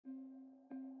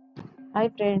Hi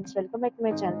friends, welcome back to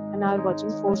my channel and now we're watching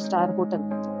 4-star hotel.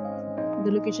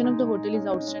 The location of the hotel is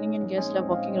outstanding and guests love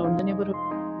walking around the neighborhood.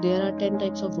 There are 10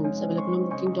 types of rooms available on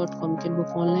booking.com. You can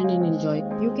book online and enjoy.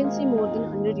 You can see more than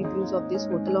 100 reviews of this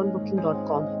hotel on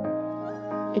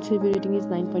booking.com. Its review rating is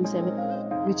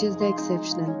 9.7, which is the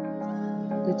exceptional.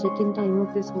 The check-in time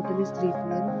of this hotel is 3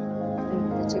 p.m.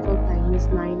 and the checkout time is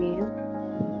 9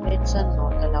 a.m. Pets are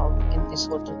not allowed in this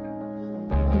hotel.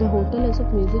 The hotel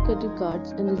accepts major credit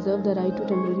cards and reserves the right to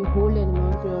temporarily hold an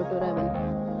amount prior to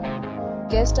arrival.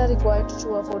 Guests are required to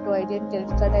show a photo ID and credit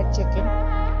card at check-in.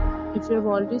 If you have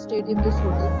already stayed in this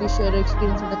hotel, please share your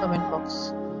experience in the comment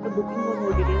box. For booking or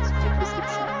more details, check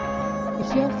description.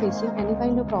 If you are facing any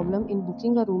kind of problem in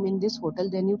booking a room in this hotel,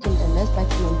 then you can tell us by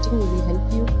commenting. We will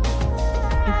help you.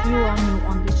 If you are new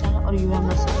on this channel or you have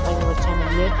not subscribed our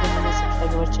channel yet, then you must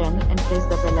subscribe our channel and press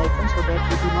the bell icon so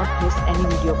that you do not miss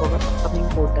any video of our upcoming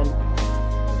hotel.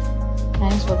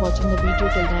 Thanks for watching the video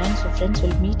till the end. So friends,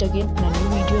 will meet again in a new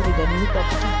video with a new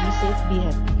property. Be safe, be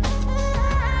happy.